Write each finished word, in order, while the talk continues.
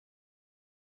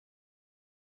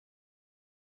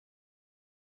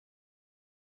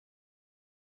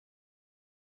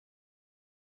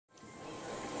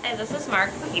Hi, this is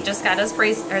Mark. He just got his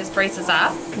braces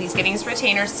off. He's getting his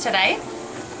retainers today.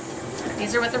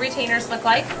 These are what the retainers look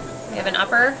like. We have an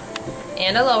upper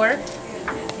and a lower.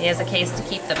 He has a case to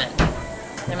keep them in.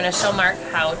 I'm going to show Mark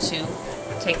how to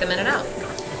take them in and out.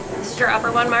 This is your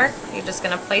upper one, Mark. You're just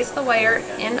going to place the wire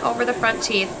in over the front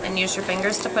teeth and use your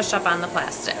fingers to push up on the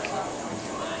plastic.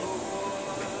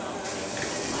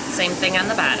 Same thing on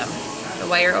the bottom. The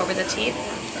wire over the teeth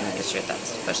and use your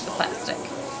thumbs to push the plastic.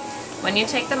 When you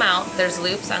take them out, there's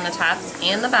loops on the tops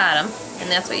and the bottom, and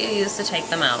that's what you use to take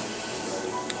them out.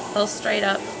 Pull straight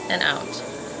up and out.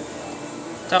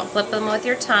 Don't flip them with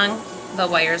your tongue, the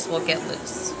wires will get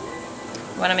loose.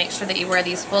 You want to make sure that you wear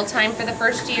these full time for the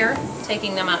first year,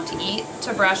 taking them out to eat,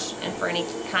 to brush, and for any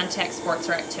contact sports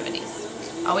or activities.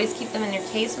 Always keep them in your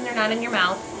case when they're not in your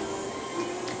mouth.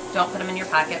 Don't put them in your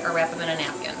pocket or wrap them in a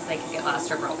napkin. They can get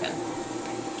lost or broken.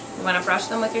 You want to brush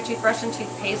them with your toothbrush and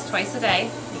toothpaste twice a day.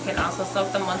 You can also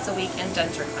soak them once a week in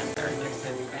denture cleanser.